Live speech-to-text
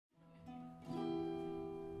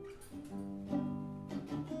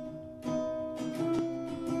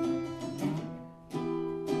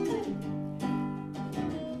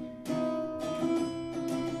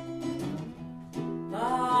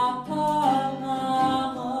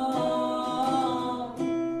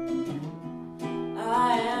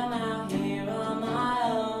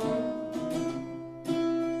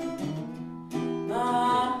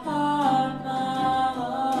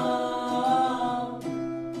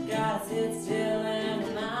Gotta sit still and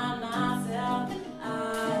remind myself I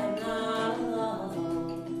am not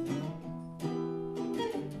alone.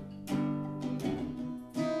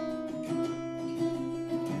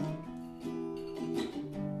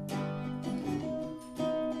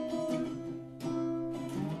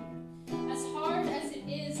 As hard as it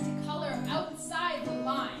is to color outside the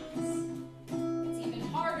lines, it's even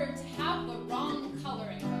harder to have the wrong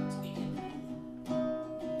coloring book to begin with.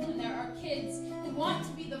 And there are kids who want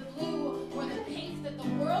to be the blue or the pink that the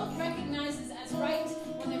world recognizes as right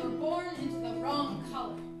when they were born into the wrong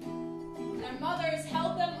color. When their mothers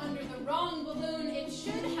held them under the wrong balloon, it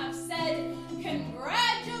should have said,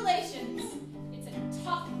 "Congratulations! It's a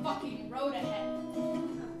tough fucking road ahead."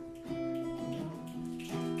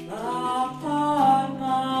 Apart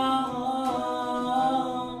my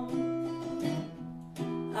home,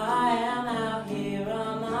 I am out here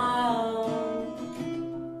on my own.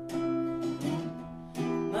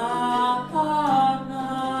 My partner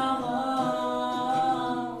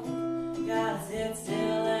home, gotta sit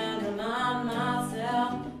still and remind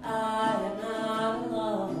myself I am not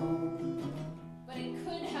alone. But it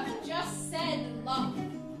could have just said love.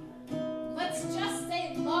 Let's just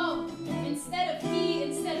say love instead of he,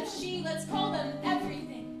 instead of she. Let's call them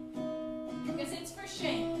everything. Because it's for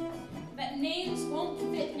shame that names won't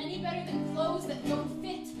fit any better than clothes that don't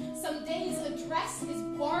fit. Some days a dress is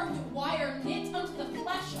barbed wire knit onto the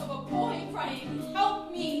flesh of a boy crying,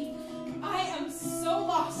 "Help me! I am so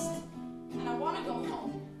lost, and I want to go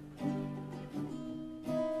home."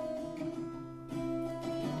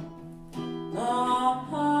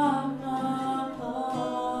 Apart my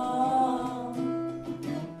home,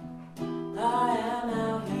 I am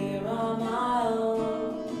out here on my own.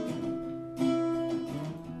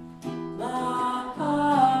 My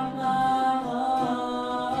partner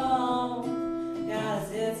home, gotta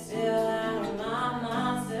sit still and remind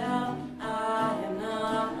myself I am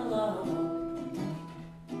not alone.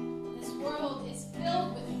 This world is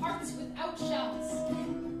filled with hearts without shells,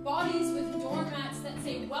 bodies with doormats that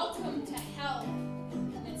say welcome to hell.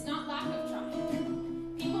 And it's not lack of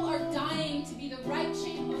trying. People are dying to be the right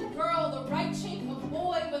shape of girl, the right shape of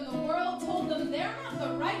boy, when the world told them they're not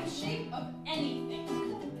the right shape of anything.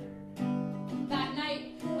 That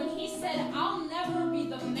night, when he said, "I'll never be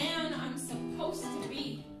the man I'm supposed to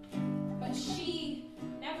be, but she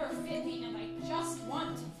never fit me and I just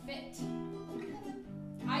want to fit,"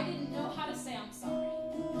 I didn't know how to say I'm sorry.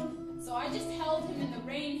 So I just held him in the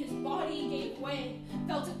rain. His body gave way,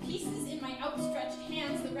 fell to pieces in my outstretched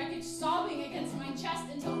hands, the wreckage sobbing against my chest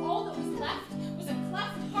until all that was left was a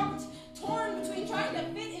cleft heart, torn between trying to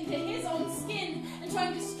fit into his own skin and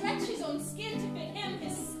trying to stretch his own skin to fit him.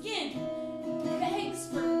 His skin begs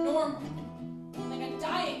for normal, like a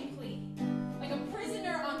dying plea, like a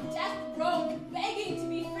prisoner on death row begging to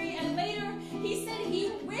be free. And later he said he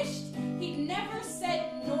wished he'd never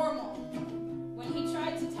said normal when he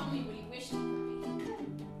tried to tell me what he wished it would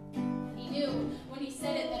be. He knew when he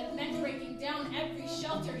said it that it meant breaking down every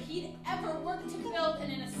shelter he'd ever worked to build,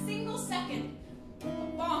 and in a single second, a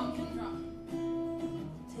bomb can drop.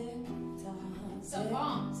 Some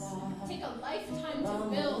bombs take a lifetime to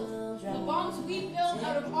build. The bombs we build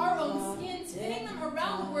out of our own skin, spinning them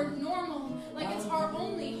around the word normal like it's our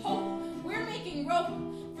only hope. We're making rope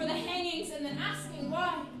for the hangings and then asking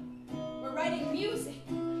why. We're writing music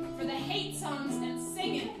for the hate songs and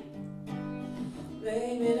singing.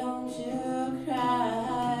 Baby, don't you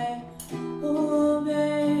cry. Oh,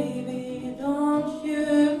 baby, don't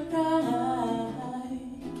you cry.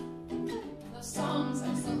 Those songs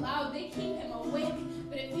are so loud, they keep him awake,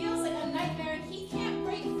 but it feels like a nightmare and he can't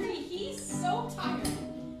break free. He's so tired.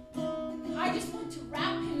 I just want to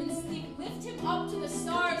wrap him in sleep, lift him up to the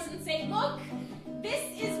stars and say, "Look, this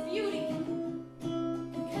is beauty."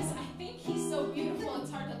 Because I think he's so beautiful,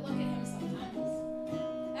 it's hard to look at him sometimes.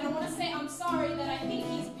 And I want to say I'm sorry that I think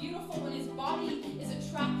he's beautiful when his body is a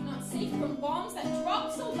trap not safe from bombs that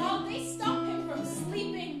drop so loud they stop him from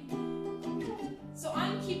sleeping. So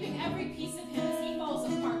I'm keeping every piece of him as he falls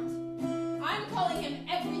apart. I'm calling him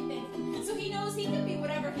everything, so he knows he can be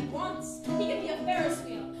whatever he wants. He can be a Ferris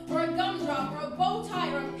wheel, or a gumdrop, or a bow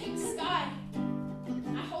tie, or a pink sky.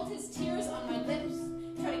 I hold his tears on my lips,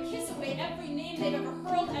 try to kiss away every name they've ever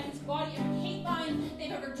hurled at his body, every hate line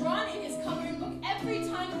they've ever drawn in his coloring book, every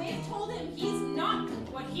time they've told him he's not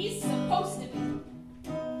what he's supposed to be.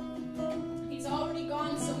 He's already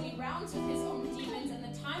gone so many rounds with his own demons, and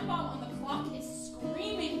the time bomb on the clock is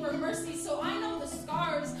screaming for mercy, so I know the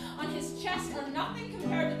scars on his chest are nothing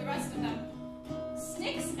compared to the rest of them.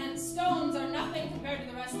 Sticks and stones are nothing compared to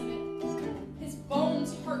the rest of it. His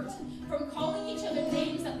bones hurt from calling each other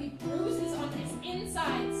names that leave bruises on his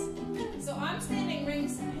insides.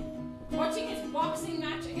 boxing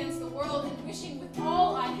match against the world and wishing with all